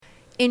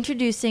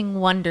Introducing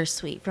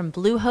Wondersuite from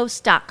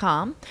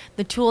Bluehost.com,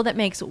 the tool that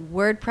makes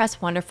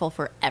WordPress wonderful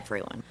for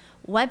everyone.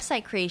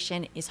 Website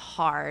creation is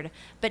hard,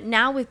 but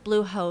now with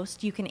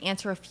Bluehost, you can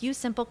answer a few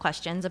simple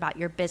questions about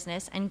your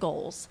business and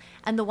goals,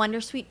 and the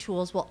Wondersuite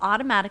tools will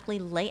automatically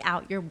lay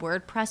out your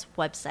WordPress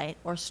website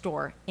or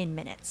store in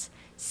minutes.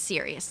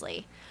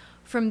 Seriously.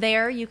 From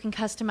there, you can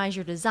customize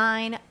your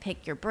design,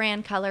 pick your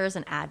brand colors,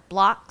 and add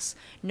blocks.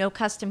 No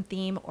custom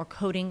theme or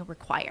coding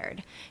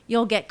required.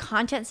 You'll get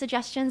content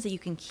suggestions that you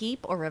can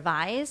keep or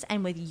revise,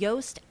 and with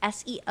Yoast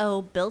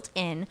SEO built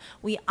in,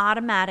 we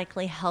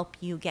automatically help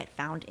you get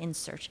found in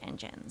search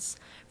engines.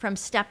 From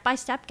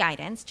step-by-step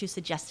guidance to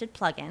suggested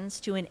plugins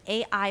to an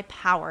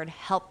AI-powered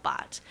help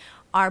bot,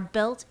 our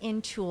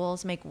built-in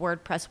tools make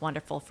WordPress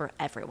wonderful for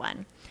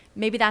everyone.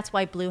 Maybe that's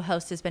why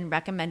Bluehost has been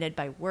recommended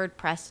by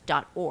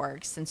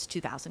WordPress.org since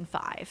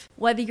 2005.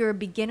 Whether you're a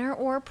beginner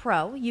or a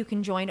pro, you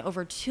can join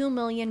over 2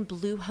 million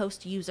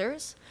Bluehost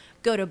users.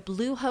 Go to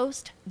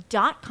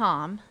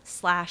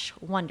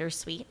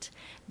bluehost.com/wondersuite.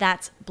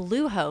 That's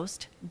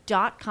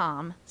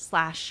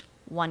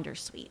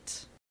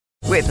bluehost.com/wondersuite.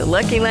 With the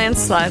Lucky Land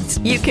Slots,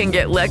 you can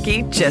get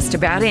lucky just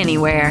about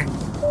anywhere.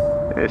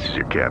 This is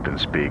your captain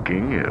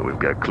speaking. We've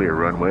got clear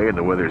runway and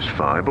the weather's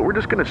fine, but we're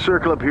just going to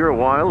circle up here a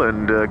while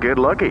and get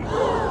lucky.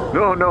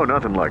 No,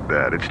 nothing like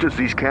that. It's just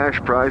these cash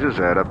prizes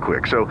add up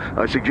quick. So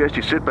I suggest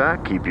you sit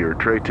back, keep your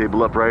tray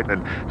table upright,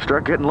 and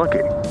start getting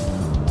lucky.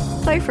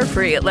 Play for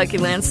free at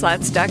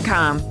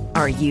LuckyLandSlots.com.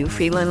 Are you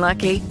feeling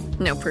lucky?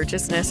 No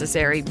purchase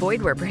necessary.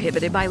 Void where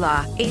prohibited by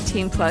law.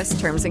 18+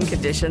 terms and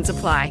conditions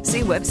apply.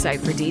 See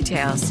website for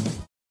details.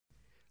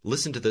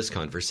 Listen to this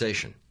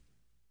conversation.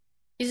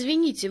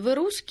 Извините, вы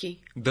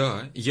русский?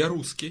 Да, я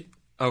русский.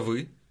 А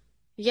вы?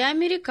 Я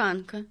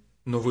американка.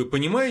 Но вы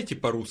понимаете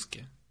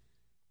по-русски?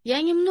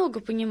 Я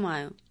немного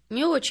понимаю.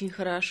 Не очень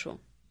хорошо.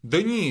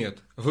 Да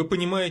нет, вы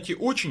понимаете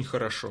очень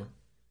хорошо.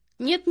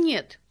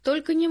 Нет,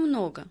 только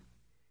немного.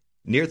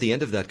 Near the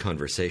end of that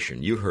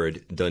conversation, you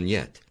heard «да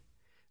нет».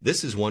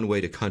 This is one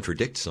way to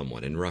contradict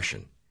someone in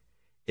Russian.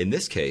 In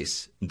this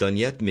case, «да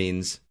нет»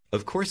 means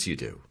 «of course you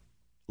do».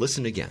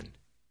 Listen again.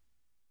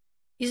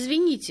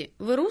 Извините,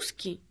 вы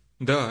русский?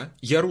 Да,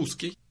 я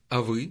русский.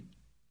 А вы?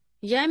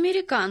 Я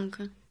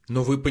американка.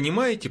 Но вы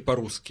понимаете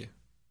по-русски?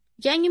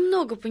 Я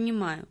немного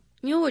понимаю.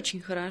 Не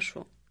очень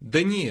хорошо.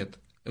 Да нет,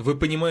 вы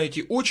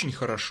понимаете очень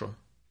хорошо.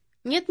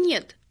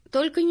 Нет,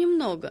 только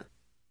немного.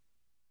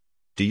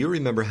 Do you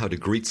remember how to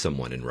greet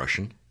someone in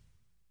Russian?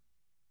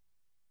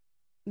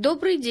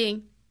 Добрый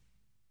день.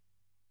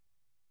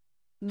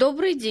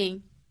 Добрый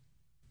день.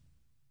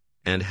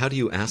 And how do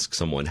you ask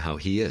someone how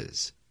he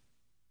is?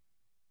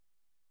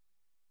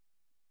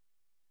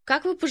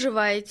 Как вы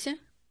поживаете?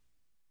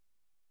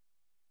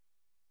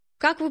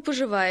 Как вы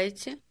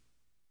поживаете?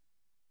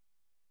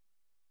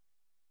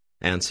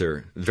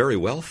 Answer, very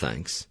well,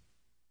 thanks.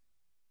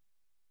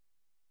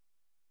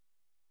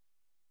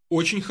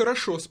 Очень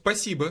хорошо,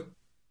 спасибо.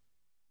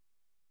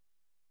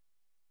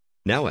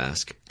 Now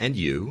ask, and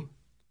you?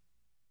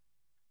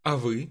 А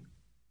вы?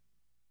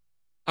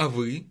 А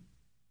вы?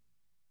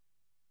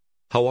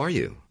 How are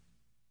you?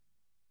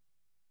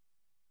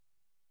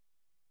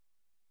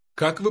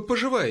 Как вы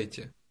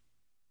поживаете?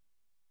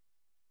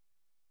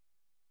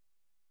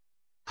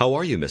 How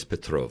are you, Miss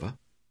Petrova?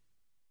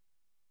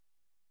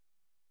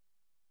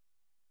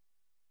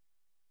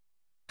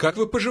 Как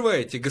вы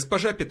поживаете,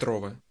 госпожа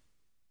Петрова?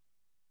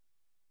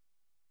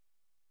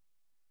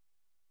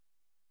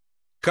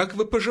 Как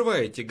вы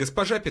поживаете,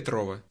 госпожа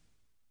Петрова?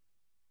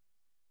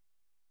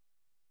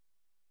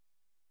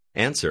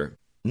 Answer,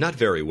 not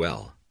very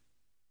well.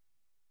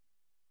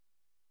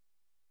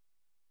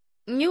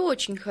 Не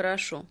очень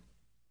хорошо.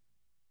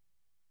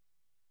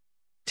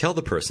 Tell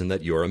the person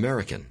that you're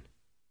American.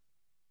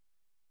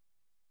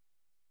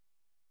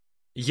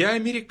 Я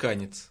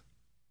американец.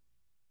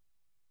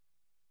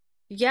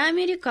 Я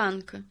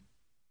американка.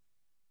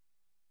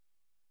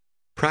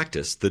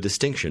 Practice the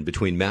distinction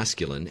between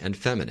masculine and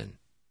feminine.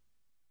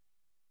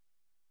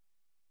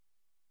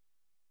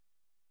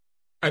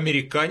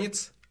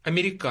 Американец,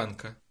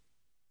 американка.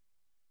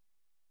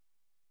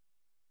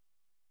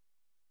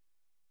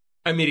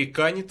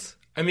 Американец,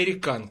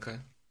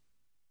 американка.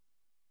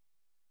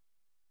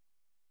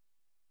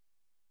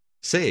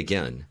 Say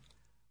again,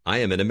 I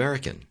am an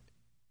American.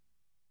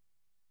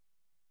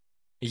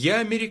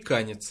 Я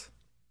американец.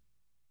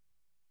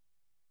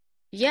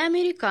 Я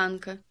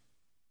американка.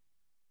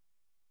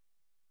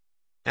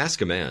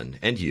 Ask a man,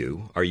 and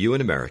you, are you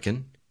an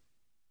American?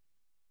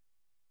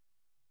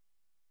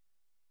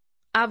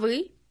 А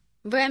вы?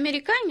 Вы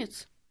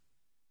американец?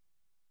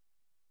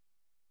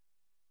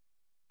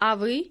 А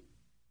вы?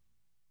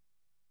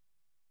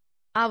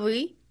 А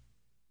вы?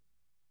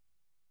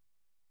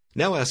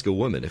 Now ask a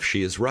woman if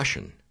she is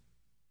Russian.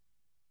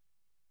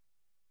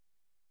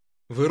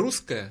 Вы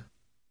русская?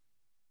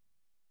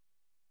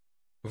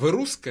 Вы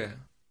русская?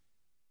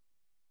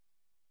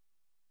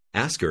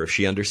 Ask her if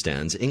she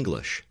understands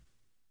English.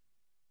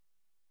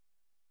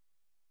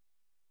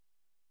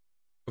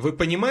 Вы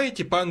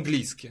понимаете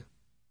по-английски?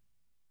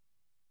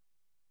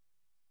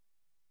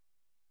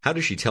 How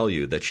does she tell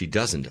you that she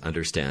doesn't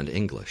understand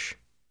English?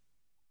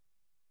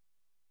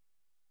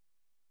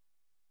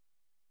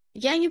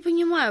 Я не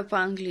понимаю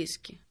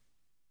по-английски.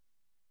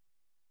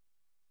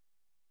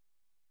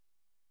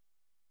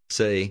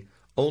 Say,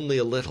 only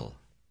a little.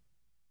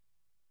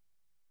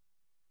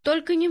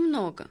 Только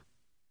немного.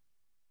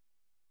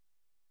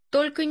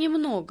 Только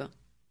немного.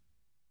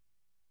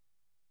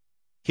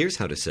 Here's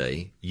how to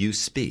say, you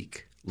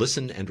speak.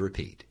 Listen and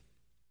repeat.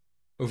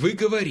 Вы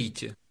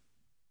говорите.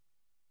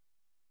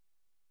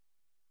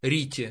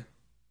 Рите.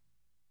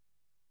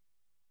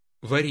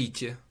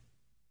 Варите.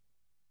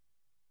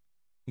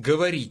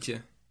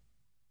 Говорите.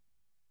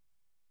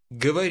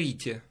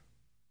 Говорите.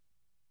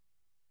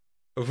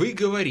 Вы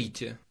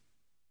говорите.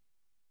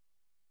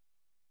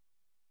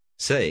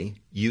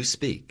 Say, you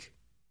speak.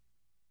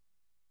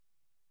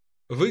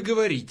 Вы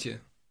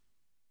говорите.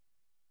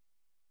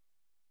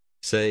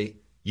 Say,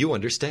 you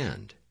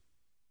understand.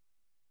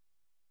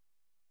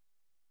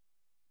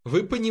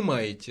 Вы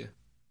понимаете.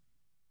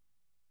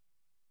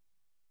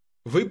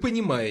 Вы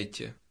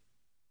понимаете.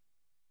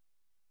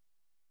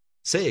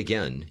 Say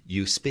again,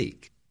 you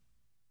speak.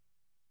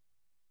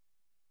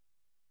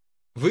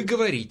 Вы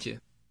говорите.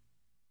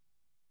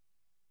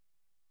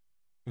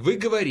 Вы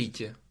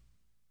говорите.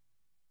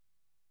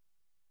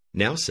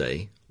 Now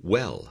say,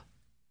 well.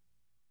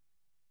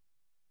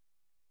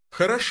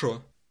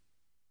 Хорошо.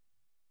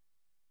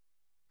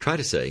 Try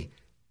to say,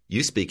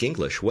 you speak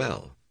English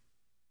well.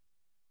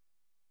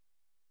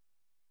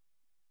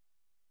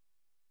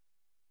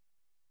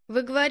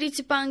 Вы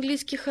говорите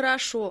по-английски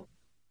хорошо.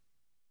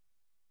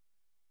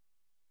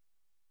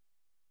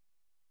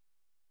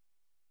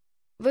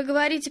 Вы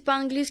говорите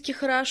по-английски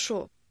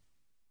хорошо.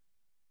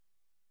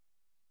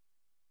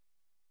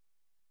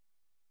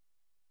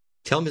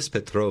 Tell Miss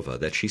Petrova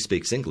that she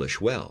speaks English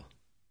well.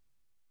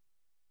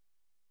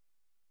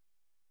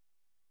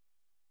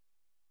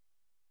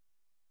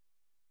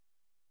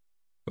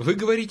 Вы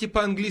говорите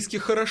по-английски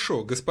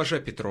хорошо, госпожа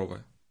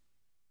Петрова.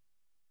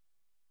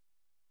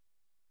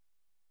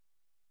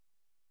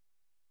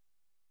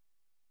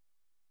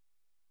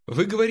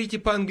 Вы говорите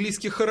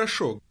по-английски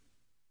хорошо.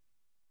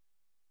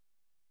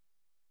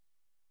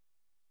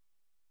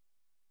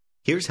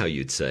 Here's how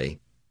you'd say,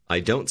 I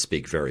don't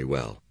speak very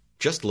well.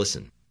 Just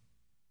listen.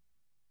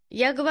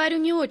 Я говорю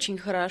не очень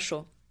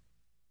хорошо.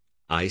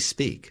 I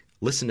speak.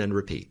 Listen and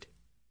repeat.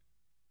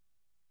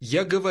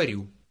 Я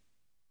говорю.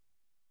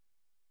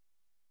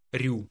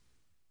 Рю.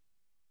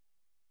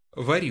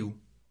 Варю.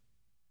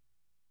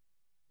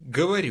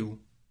 Говорю.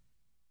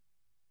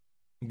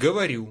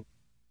 Говорю.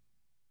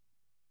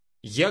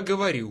 Я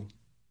говорю.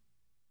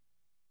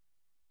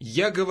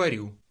 Я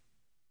говорю.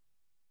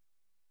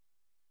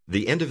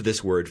 The end of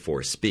this word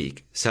for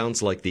speak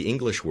sounds like the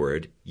English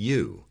word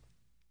you.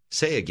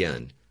 Say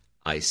again,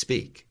 I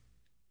speak.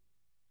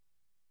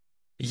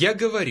 Я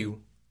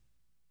говорю.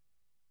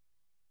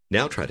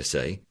 Now try to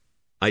say,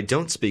 I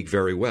don't speak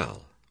very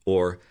well,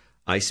 or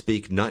I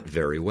speak not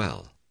very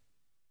well.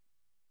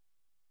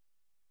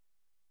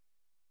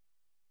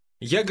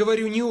 Я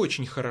говорю не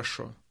очень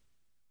хорошо.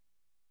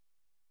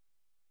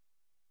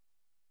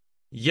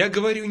 Я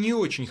говорю не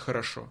очень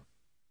хорошо.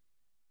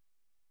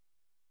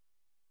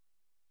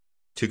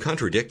 To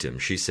contradict him,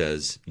 she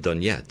says,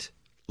 done yet.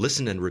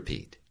 Listen and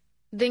repeat.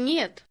 Да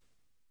нет.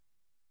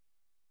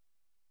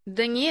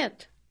 Да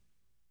нет.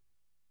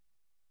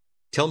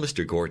 Tell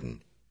Mr.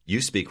 Gordon,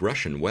 you speak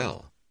Russian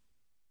well.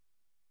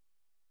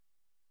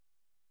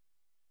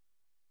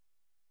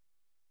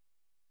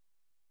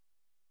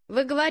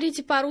 Вы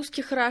говорите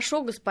по-русски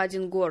хорошо,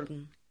 господин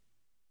Гордон.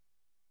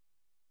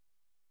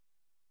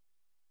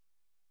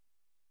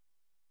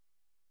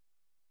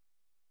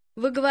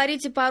 Вы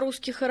говорите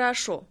по-русски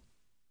хорошо.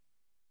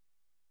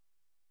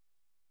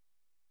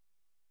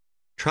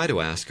 Try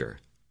to ask her,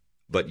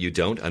 but you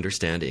don't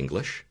understand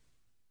English?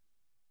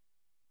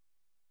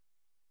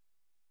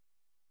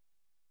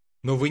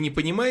 Но вы не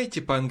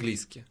понимаете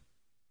по-английски?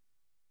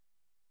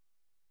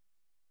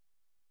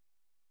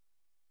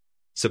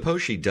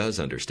 Suppose she does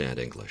understand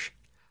English.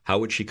 How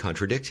would she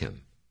contradict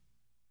him?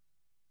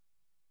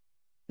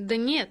 Да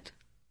нет.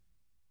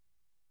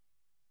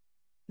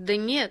 Да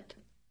нет.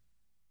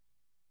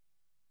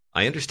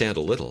 I understand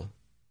a little.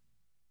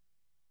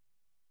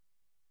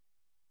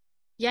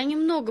 Я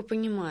немного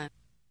понимаю.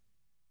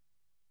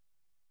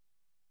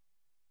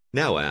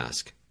 Now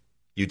ask,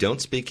 you don't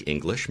speak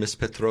English, Miss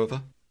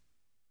Petrova?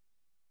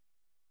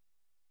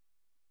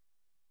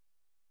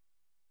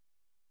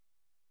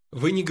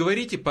 Вы не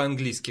говорите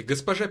по-английски,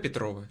 госпожа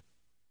Петрова?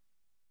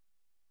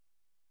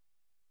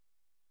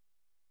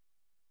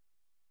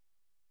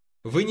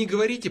 Вы не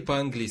говорите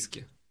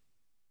по-английски?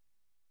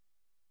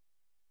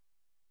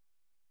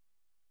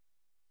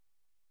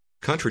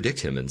 Contradict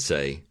him and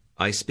say,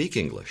 I speak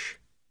English.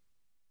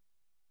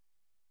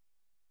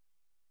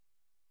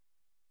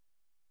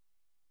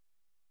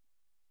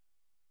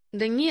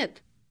 Да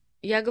нет,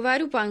 я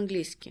говорю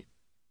по-английски.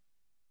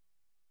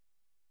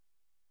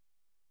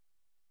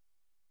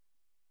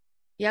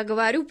 Я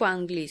говорю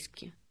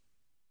по-английски.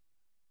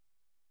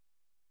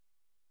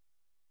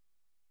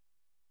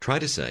 Try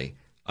to say,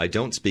 I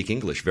don't speak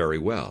English very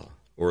well,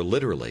 or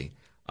literally,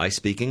 I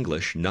speak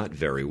English not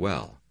very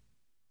well.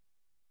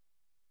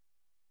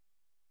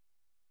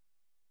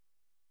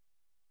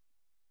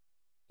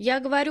 Я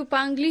говорю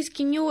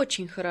по-английски не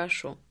очень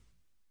хорошо.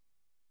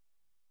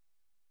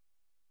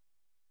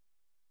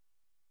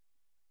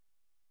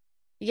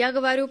 Я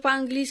говорю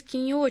по-английски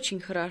не очень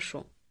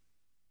хорошо.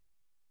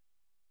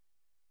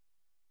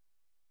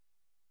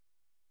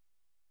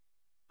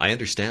 I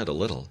understand a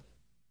little.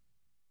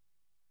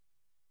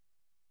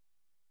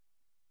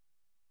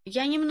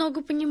 Я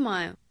немного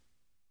понимаю.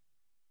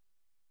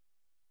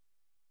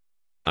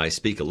 I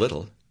speak a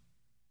little.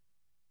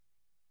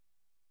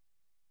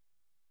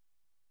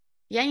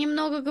 Я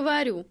немного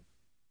говорю.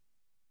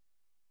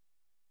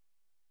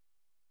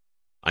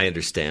 I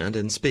understand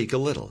and speak a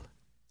little.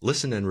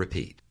 Listen and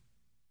repeat.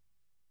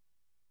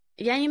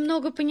 Я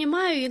немного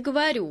понимаю и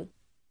говорю.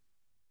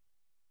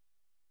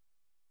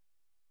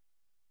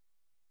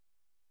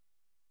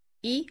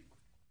 И.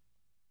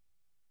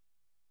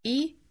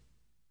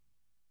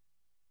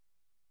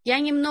 Я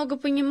немного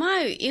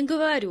понимаю и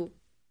говорю.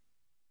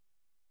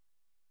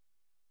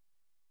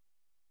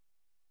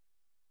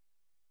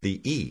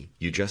 The E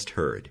you just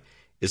heard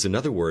is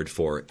another word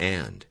for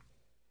and.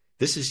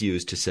 This is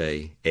used to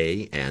say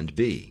A and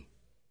B.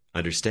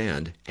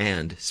 Understand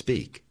and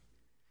speak.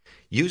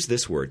 Use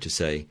this word to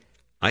say,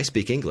 I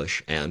speak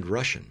English and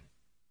Russian.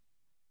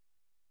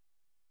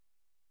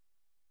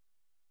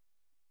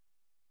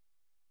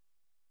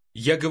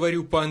 Я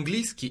говорю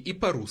по-английски и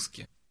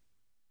по-русски.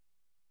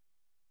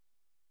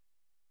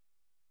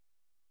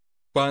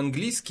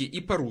 По-английски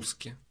и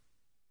по-русски.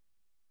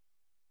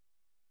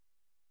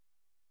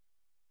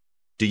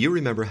 Do you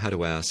remember how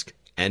to ask,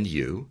 and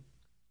you?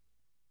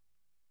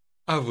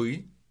 А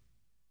вы?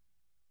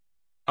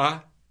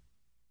 А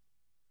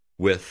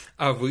With,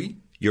 вы?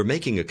 you're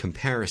making a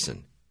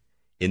comparison.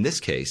 In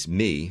this case,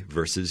 me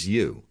versus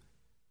you.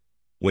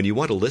 When you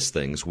want to list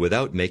things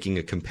without making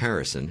a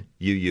comparison,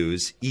 you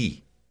use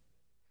E.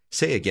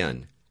 Say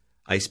again,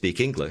 I speak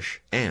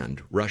English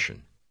and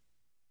Russian.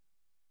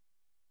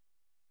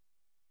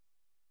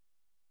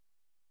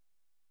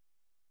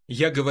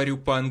 Я говорю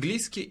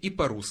по-английски и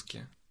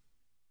по-русски.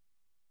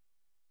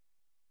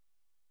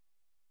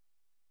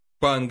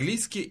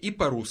 По-английски и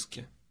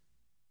по-русски.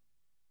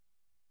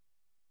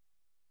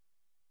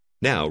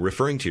 Now,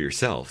 referring to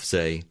yourself,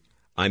 say,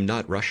 I'm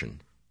not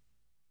Russian.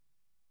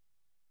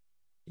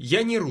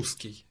 Я не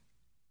русский.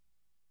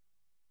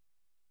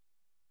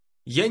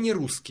 Я не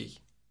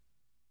русский.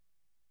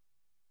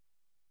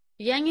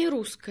 Я не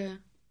русская.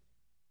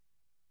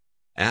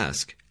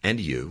 Ask, and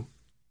you?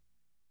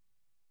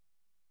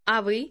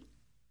 А вы?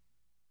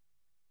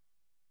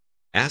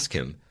 Ask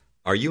him,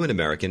 are you an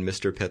American,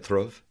 Mr.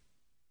 Petrov?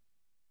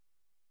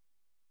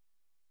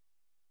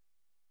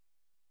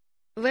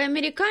 Вы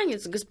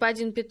американец,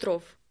 господин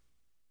Петров?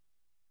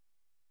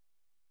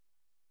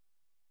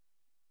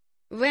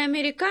 Вы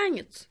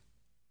американец?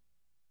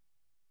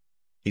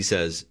 He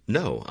says,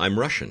 no, I'm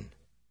Russian.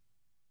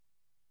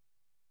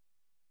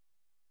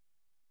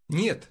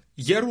 Нет,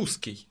 я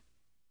русский.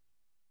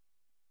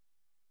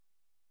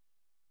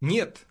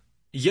 Нет,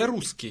 я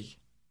русский.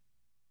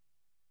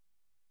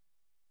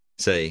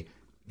 Say,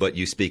 but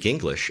you speak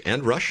English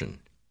and Russian.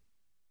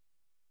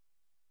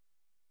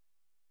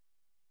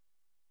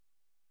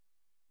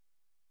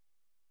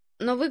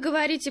 Но вы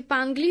говорите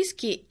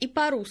по-английски и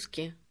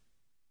по-русски.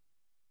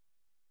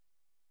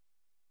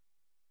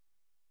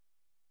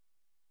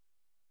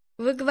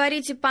 Вы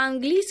говорите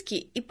по-английски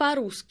и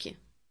по-русски.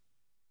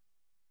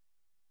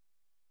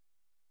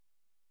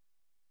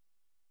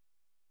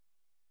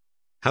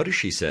 How does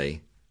she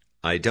say,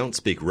 I don't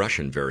speak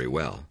Russian very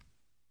well?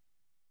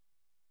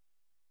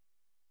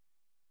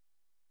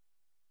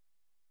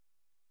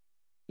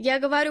 Я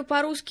говорю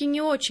по-русски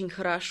не очень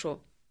хорошо.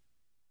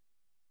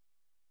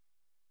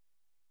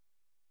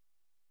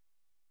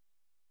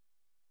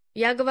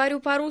 Я говорю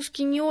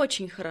по-русски не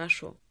очень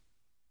хорошо.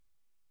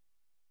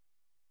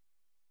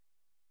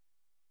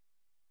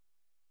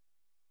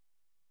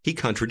 He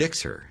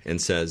contradicts her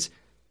and says,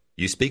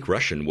 you speak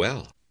Russian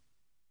well.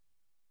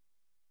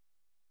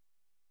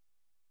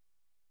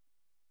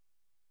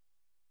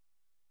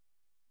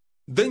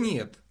 Да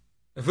нет,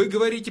 вы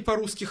говорите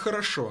по-русски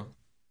хорошо.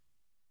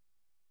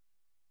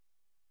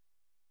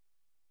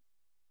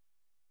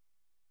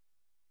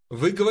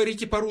 Вы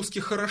говорите по-русски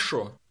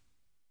хорошо.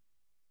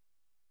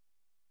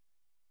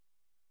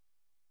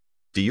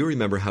 Do you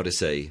remember how to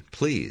say,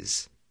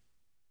 please?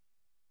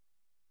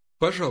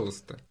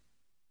 Пожалуйста.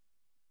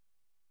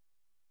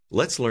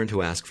 Let's learn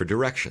to ask for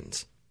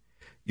directions.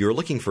 You're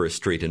looking for a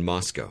street in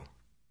Moscow.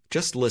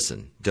 Just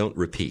listen, don't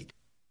repeat.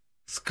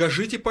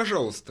 Скажите,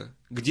 пожалуйста,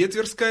 где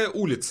Тверская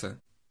улица?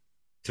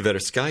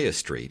 Tverskaya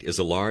Street is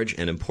a large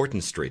and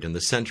important street in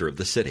the center of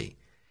the city.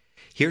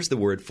 Here's the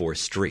word for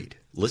street.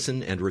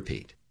 Listen and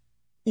repeat.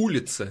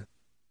 Улица.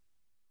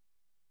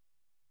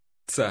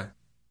 Ца.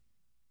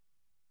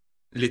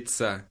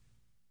 Лица.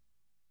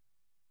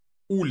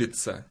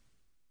 Улица.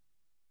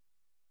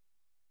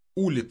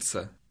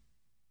 Улица.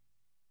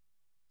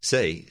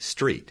 Say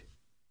street.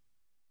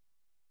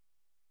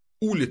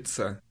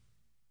 Улица.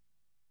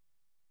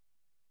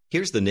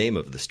 Here's the name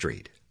of the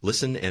street.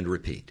 Listen and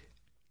repeat.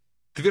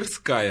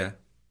 Тверская.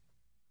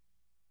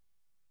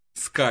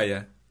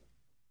 Ская.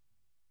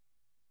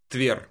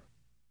 Твер.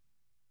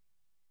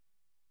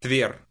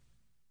 Твер.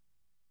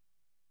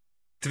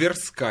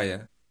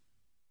 Тверская.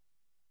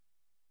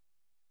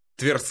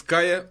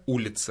 Тверская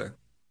улица.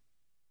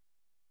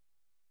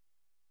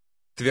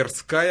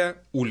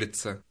 Тверская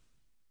улица.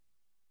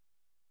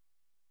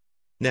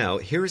 Now,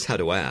 here's how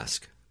to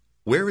ask.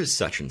 Where is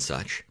such and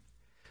such?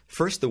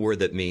 First, the word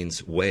that means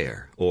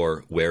where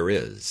or where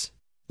is.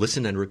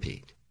 Listen and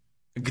repeat.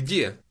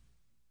 Где?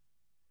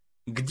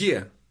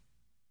 Где?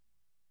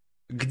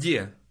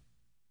 Где?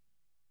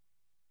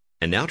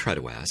 And now try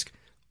to ask,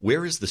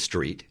 where is the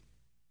street?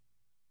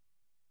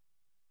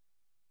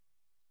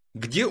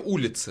 Где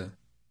улица?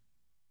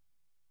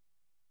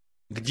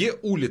 Где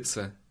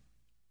улица?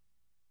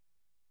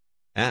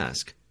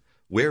 Ask,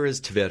 where is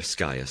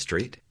Tverskaya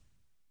Street?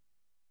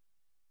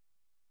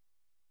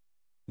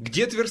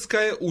 Где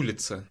Тверская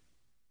улица?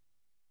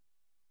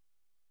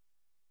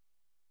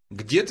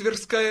 Где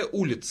Тверская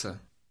улица?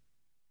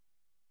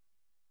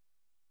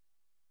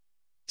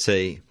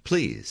 Say,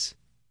 please.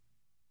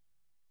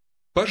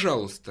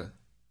 Пожалуйста.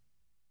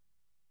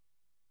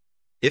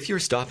 If you're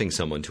stopping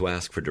someone to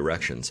ask for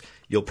directions,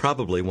 you'll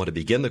probably want to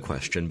begin the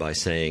question by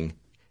saying,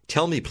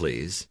 tell me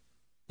please.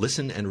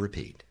 Listen and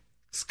repeat.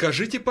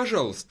 Скажите,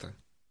 пожалуйста.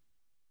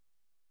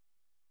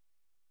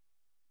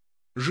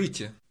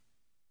 Жите.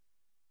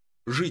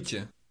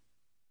 Жите.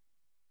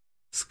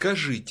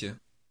 Скажите.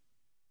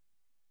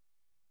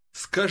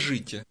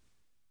 Скажите.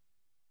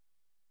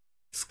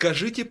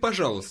 Скажите,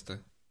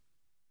 пожалуйста.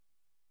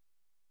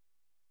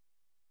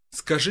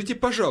 Скажите,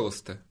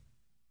 пожалуйста.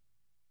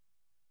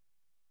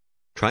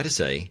 Try to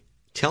say,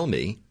 tell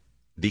me.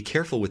 Be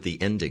careful with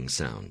the ending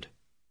sound.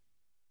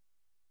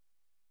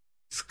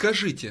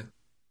 Скажите.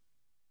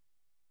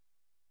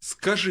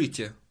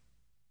 Скажите.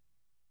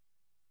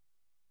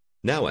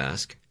 Now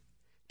ask,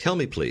 tell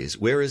me please,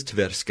 where is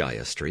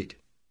Tverskaya Street?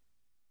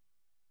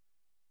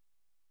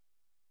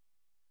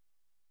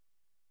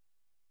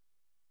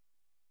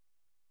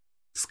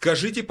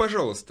 Скажите,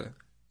 пожалуйста,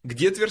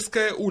 где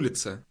Тверская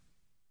улица?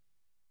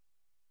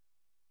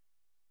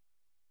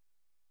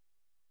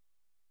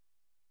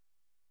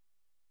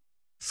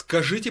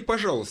 Скажите,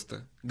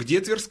 пожалуйста, где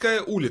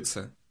Тверская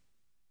улица?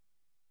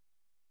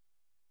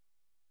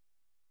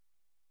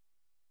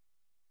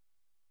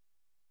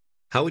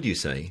 How would you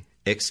say,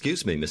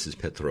 excuse me, Mrs.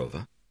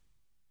 Petrova?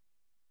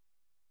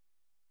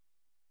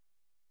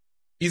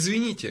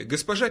 Извините,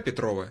 госпожа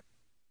Петрова.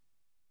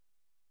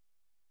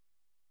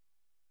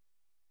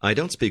 I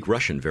don't speak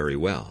Russian very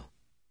well.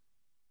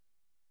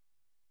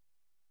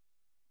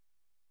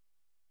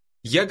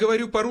 Я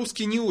говорю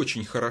по-русски не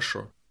очень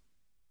хорошо.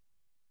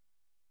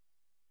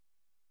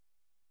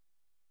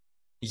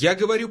 Я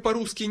говорю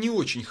по-русски не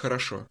очень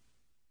хорошо.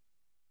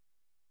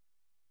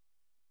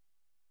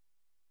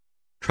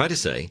 Try to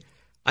say,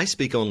 I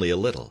speak only a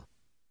little.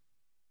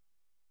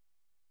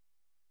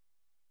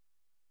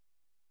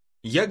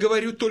 Я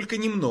говорю только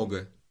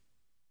немного.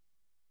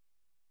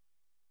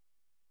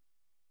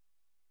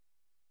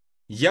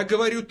 Я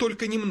говорю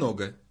только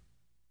немного.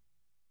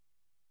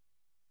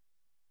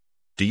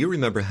 Do you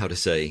remember how to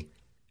say,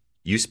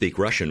 you speak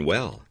Russian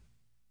well?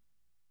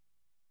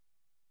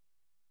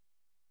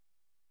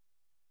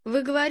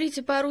 Вы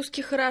говорите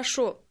по-русски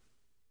хорошо.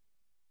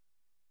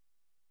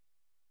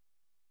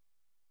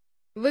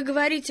 Вы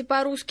говорите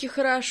по-русски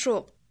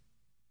хорошо.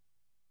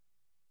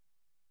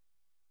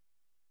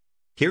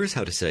 Here's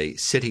how to say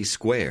city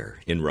square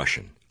in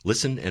Russian.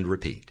 Listen and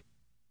repeat.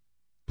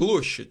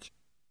 Площадь.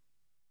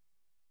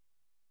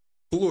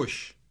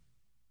 Площадь.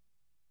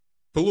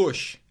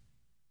 Площадь.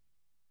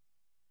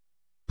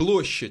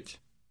 Площадь.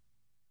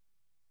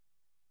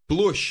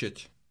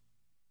 Площадь.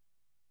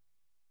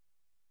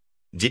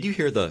 Did you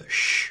hear the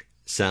sh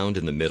sound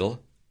in the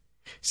middle?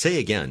 Say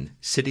again,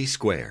 city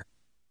square.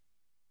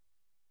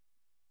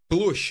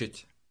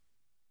 Площадь.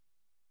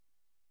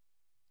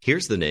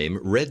 Here's the name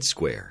Red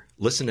Square.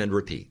 Listen and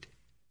repeat.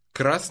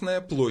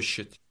 Красная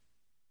площадь.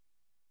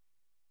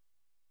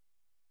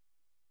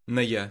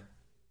 Ная.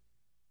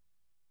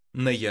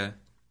 Ная.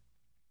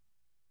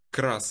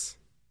 Крас.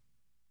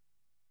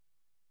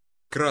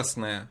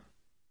 Красная.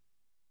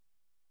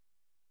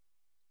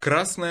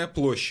 Красная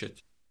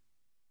площадь.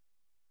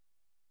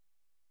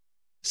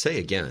 Say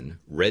again,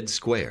 Red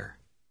Square.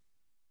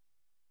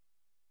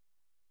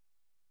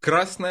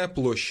 Красная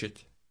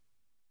площадь.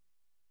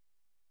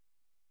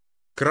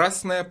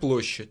 Красная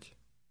площадь.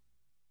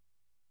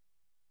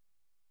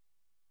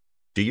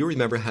 Do you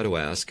remember how to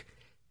ask,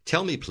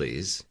 tell me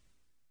please?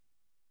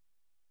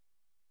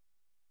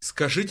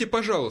 Скажите,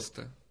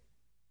 пожалуйста.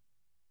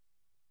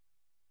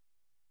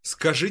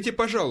 Скажите,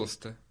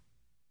 пожалуйста.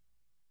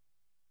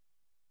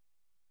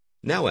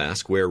 Now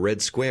ask where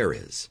Red Square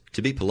is.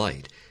 To be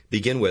polite,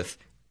 begin with,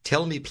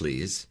 tell me,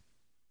 please.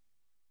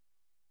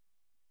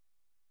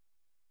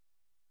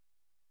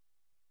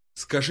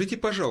 Скажите,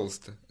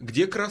 пожалуйста,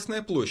 где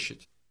Красная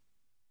площадь?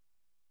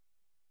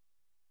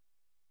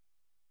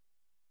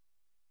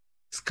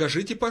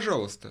 Скажите,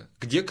 пожалуйста,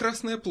 где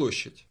Красная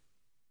площадь?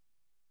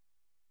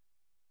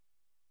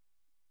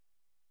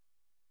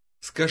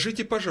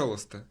 Скажите,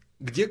 пожалуйста,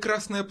 где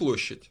Красная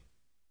площадь?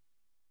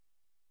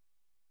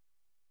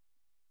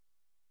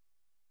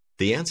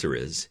 The answer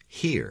is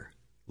here.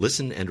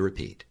 Listen and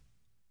repeat.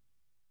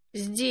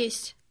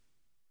 Здесь.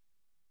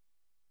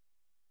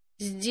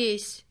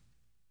 Здесь.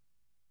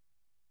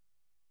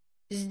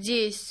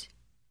 Здесь.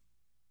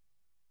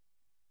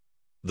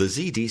 The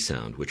ZD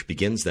sound which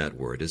begins that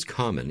word is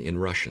common in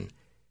Russian.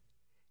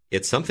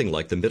 It's something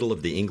like the middle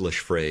of the English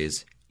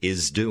phrase,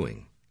 is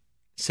doing.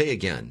 Say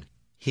again,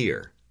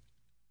 here.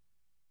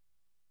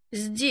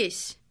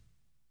 Здесь.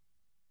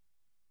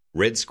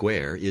 Red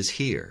Square is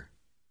here.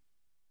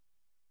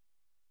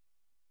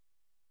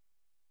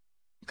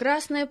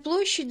 Красная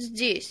площадь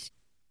здесь.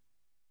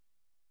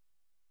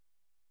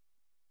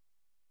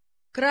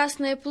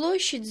 Красная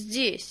площадь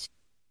здесь.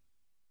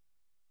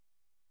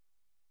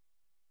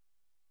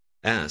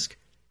 Ask,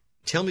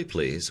 tell me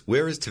please,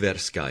 where is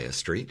Tverskaya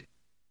Street?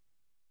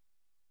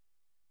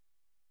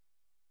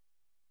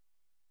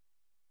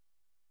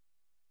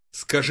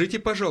 Скажите,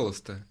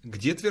 пожалуйста,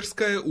 где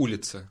Тверская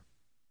улица?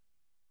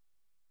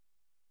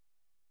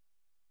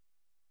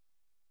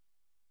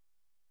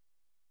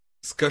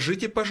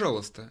 Скажите,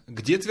 пожалуйста,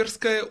 где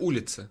Тверская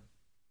улица?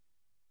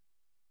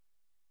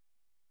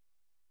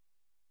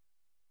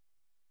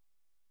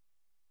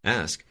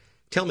 Ask,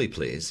 tell me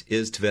please,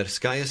 is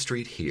Tverskaya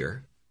Street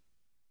here?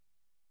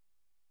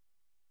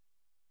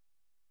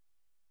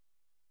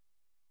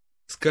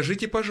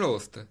 Скажите,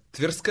 пожалуйста,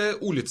 Тверская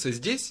улица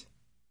здесь?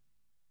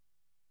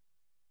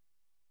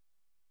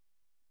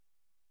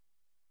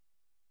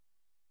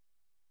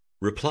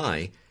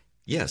 Reply,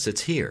 yes,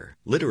 it's here.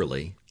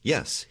 Literally,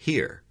 yes,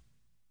 here.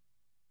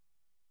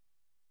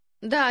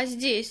 Да,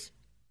 здесь.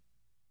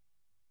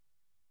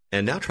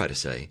 And now try to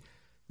say,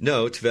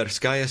 no,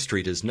 Tverskaya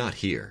Street is not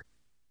here.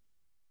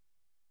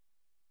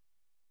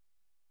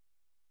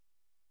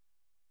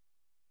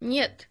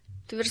 Нет,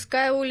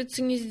 Тверская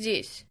улица не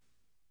здесь.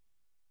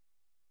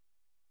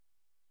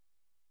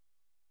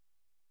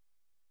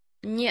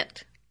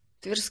 Нет,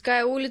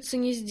 Тверская улица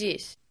не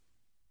здесь.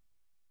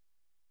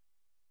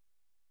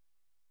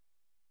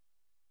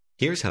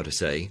 Here's how to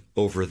say,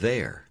 over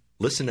there.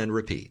 Listen and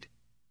repeat.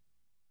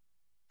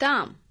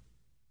 Там.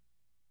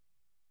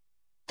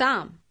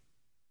 Там.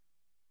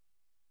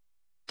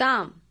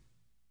 Там.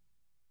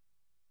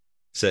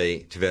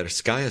 Say,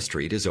 Tverskaya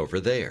Street is over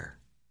there.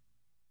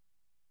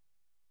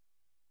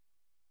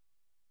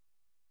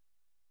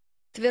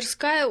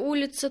 Тверская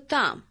улица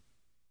там.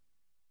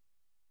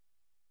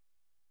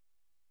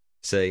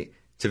 Say,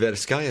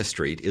 Tverskaya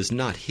Street is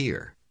not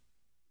here.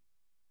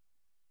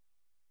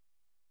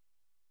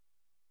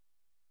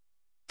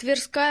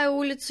 Тверская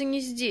улица не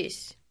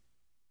здесь.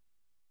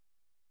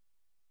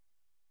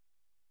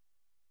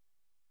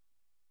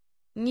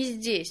 Не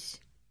здесь.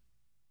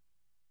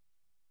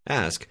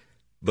 Ask,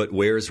 but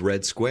where's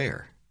Red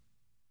Square?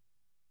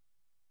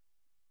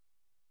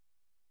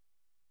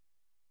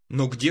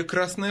 Но где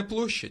Красная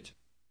площадь?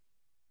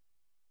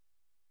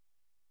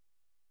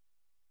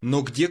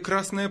 Но где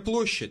Красная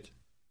площадь?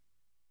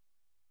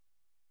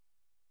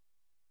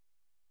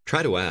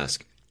 Try to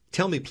ask,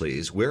 tell me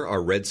please, where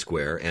are Red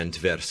Square and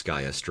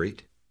Tverskaya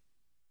Street?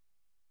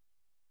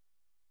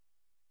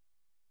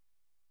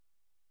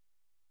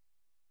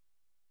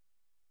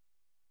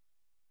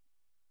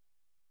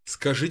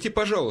 Скажите,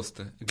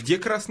 пожалуйста, где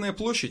Красная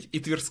площадь и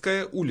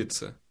Тверская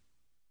улица?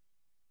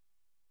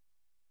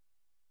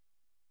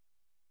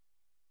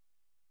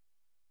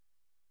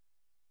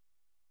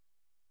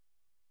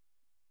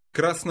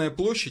 Красная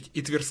площадь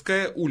и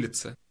Тверская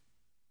улица.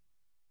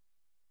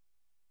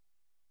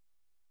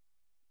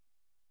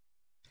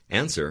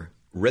 Answer,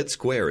 Red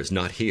Square is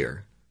not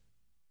here.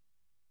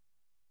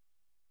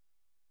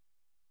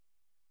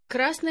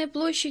 Красная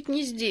площадь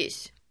не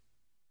здесь.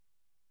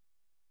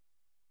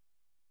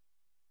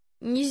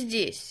 Не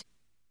здесь.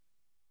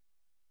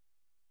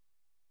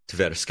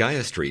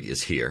 Tverskaya Street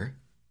is here.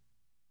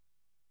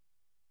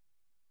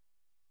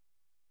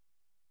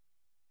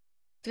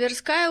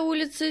 Тверская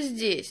улица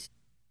здесь.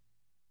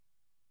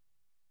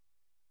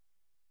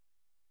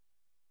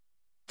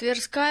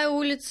 Тверская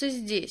улица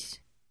здесь.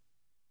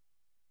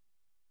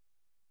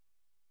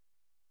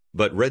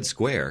 But Red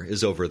Square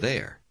is over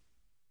there.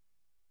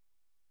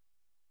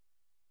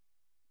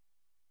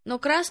 Но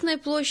Красная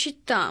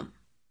площадь там.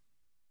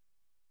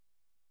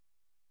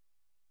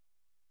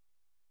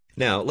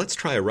 Now, let's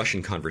try a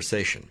Russian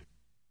conversation.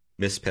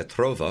 Miss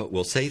Petrova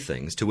will say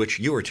things to which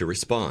you are to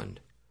respond.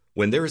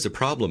 When there is a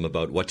problem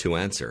about what to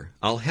answer,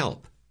 I'll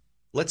help.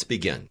 Let's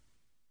begin.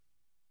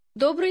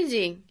 Добрый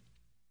день.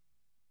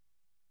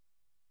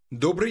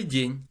 Добрый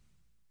день.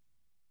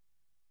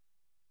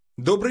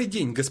 Добрый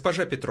день,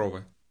 госпожа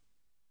Петрова.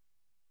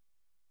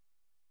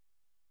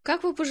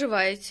 Как вы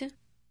поживаете?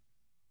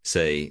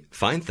 Say,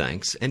 fine,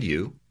 thanks, and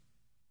you?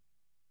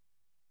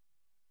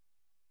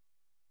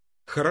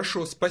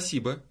 Хорошо,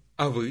 спасибо.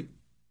 А вы?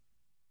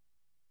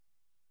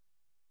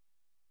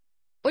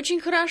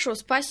 Очень хорошо,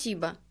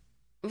 спасибо.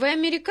 Вы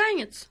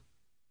американец?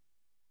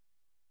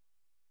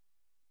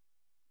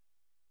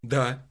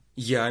 Да,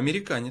 я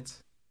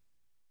американец.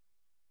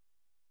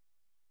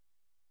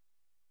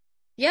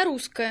 Я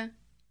русская.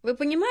 Вы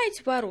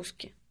понимаете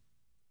по-русски?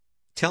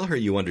 Tell her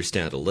you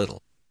understand a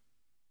little.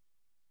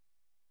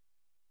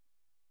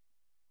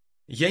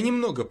 Я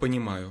немного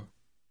понимаю.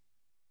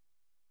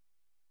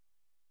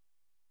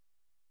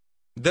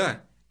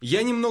 Да,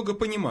 я немного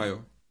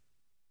понимаю.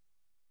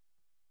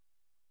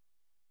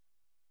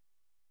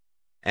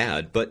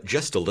 Add, but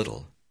just a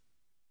little.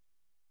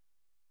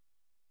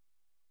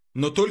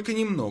 Но только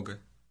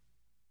немного.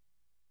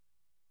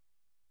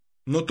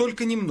 Но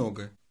только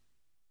немного.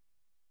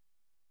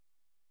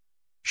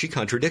 She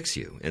contradicts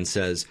you and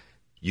says,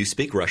 you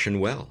speak Russian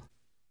well.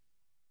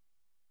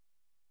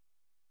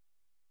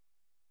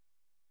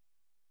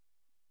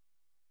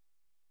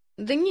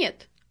 Да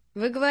нет,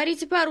 вы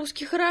говорите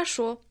по-русски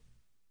хорошо.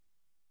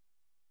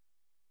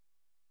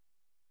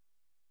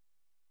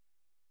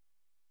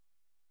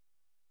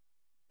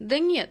 Да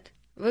нет,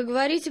 вы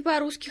говорите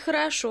по-русски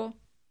хорошо.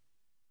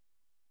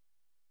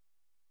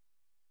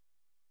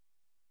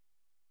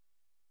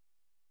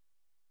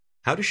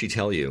 How does she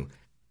tell you,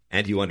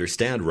 and you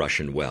understand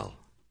Russian well?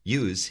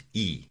 Use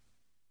E.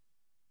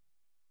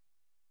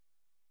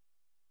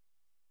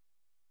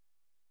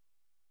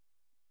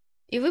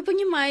 И вы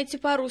понимаете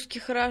по-русски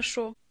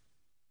хорошо.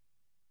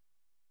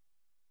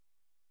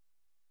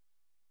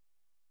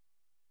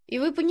 И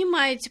вы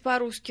понимаете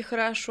по-русски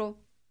хорошо.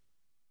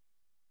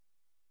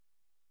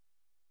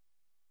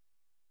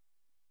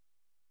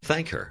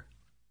 Thank her.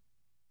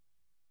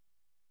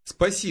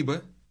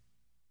 Спасибо.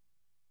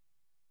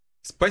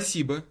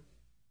 Спасибо.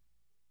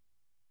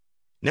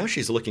 Now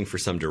she's looking for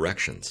some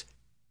directions.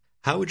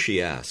 How would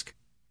she ask,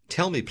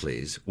 tell me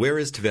please, where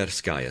is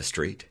Tverskaya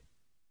Street?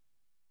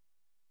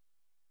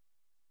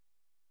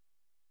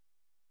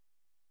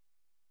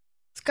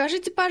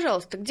 Скажите,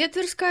 пожалуйста, где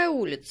Тверская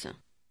улица?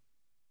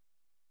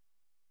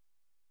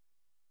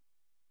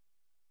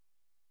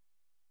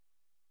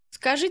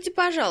 Скажите,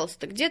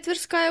 пожалуйста, где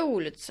Тверская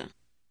улица?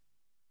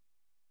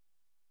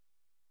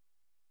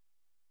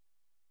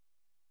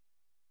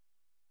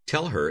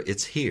 Tell her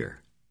it's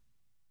here.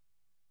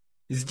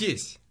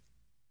 Здесь.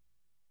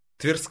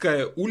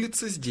 Тверская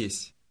улица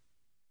здесь.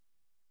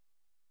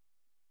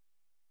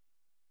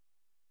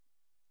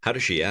 How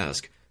does she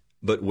ask,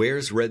 but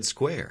where's Red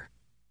Square?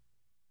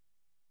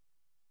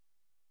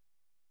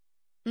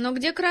 Но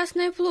где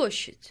Красная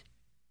площадь?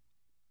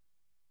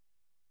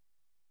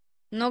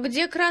 Но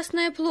где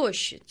Красная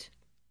площадь?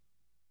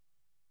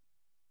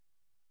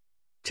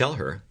 Tell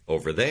her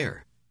over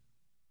there.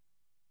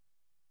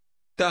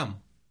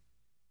 Там.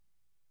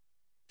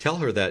 Tell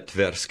her that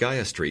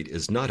Tverskaya Street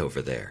is not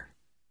over there.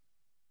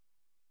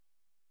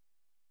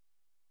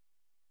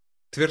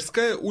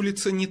 Тверская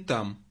улица не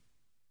там.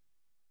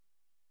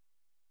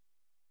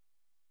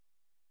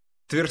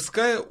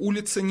 Тверская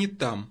улица не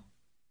там.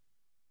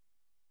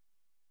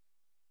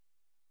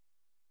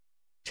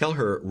 Tell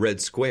her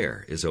Red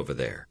Square is over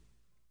there.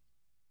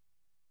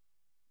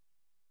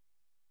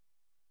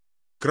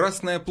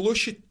 Красная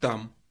площадь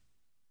там.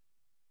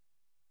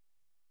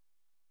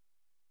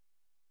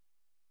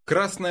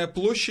 Красная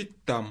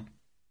площадь там.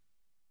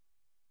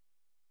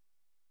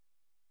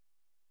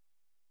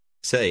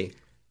 Say,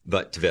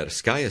 but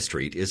Tverskaya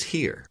Street is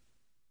here.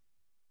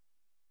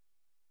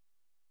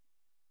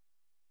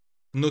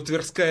 Но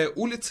Тверская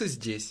улица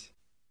здесь.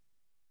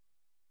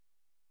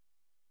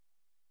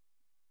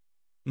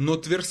 Но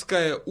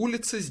Тверская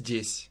улица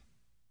здесь.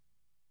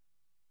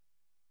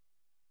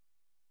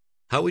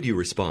 How would you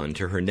respond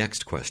to her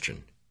next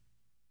question?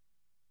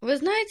 Вы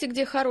знаете,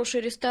 где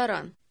хороший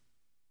ресторан?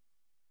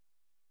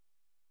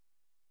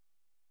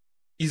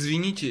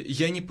 Извините,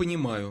 я не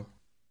понимаю.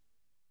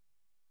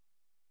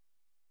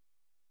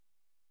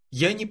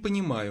 Я не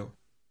понимаю.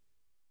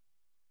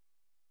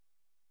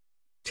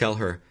 Tell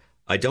her,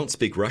 I don't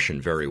speak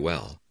Russian very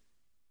well.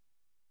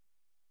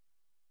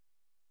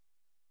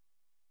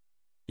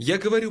 Я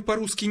говорю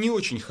по-русски не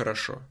очень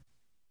хорошо.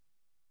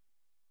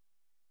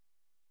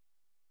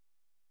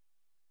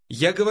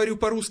 Я говорю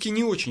по-русски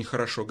не очень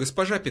хорошо,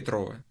 госпожа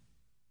Петрова.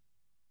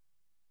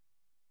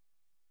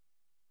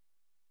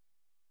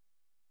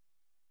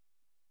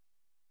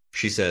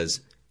 She says,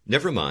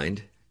 never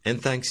mind,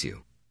 and thanks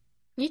you.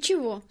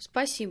 Ничего,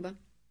 спасибо.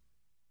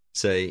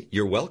 Say,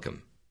 you're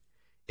welcome.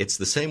 It's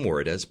the same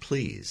word as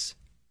please.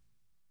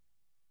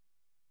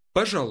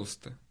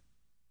 Пожалуйста.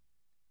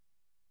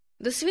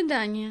 До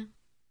свидания.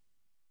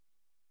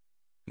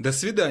 До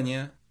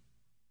свидания.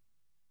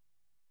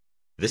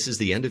 This is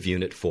the end of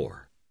Unit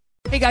 4.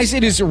 Hey guys,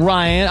 it is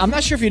Ryan. I'm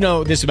not sure if you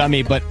know this about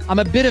me, but I'm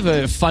a bit of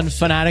a fun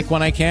fanatic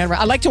when I can.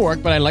 I like to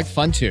work, but I like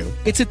fun too.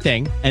 It's a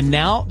thing. And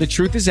now the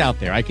truth is out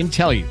there. I can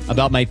tell you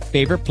about my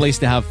favorite place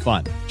to have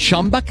fun.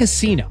 Chumba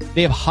Casino.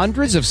 They have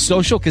hundreds of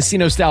social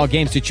casino style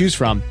games to choose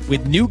from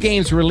with new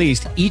games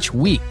released each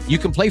week. You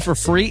can play for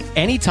free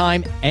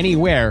anytime,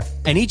 anywhere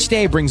And each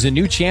day brings a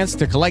new chance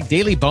to collect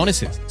daily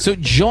bonuses. So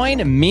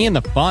join me in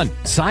the fun.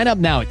 Sign up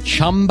now at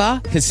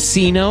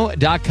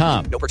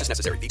ChumbaCasino.com. No purchase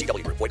necessary.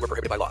 VGW Group. Void where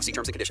prohibited by law. See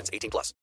terms and conditions. 18+.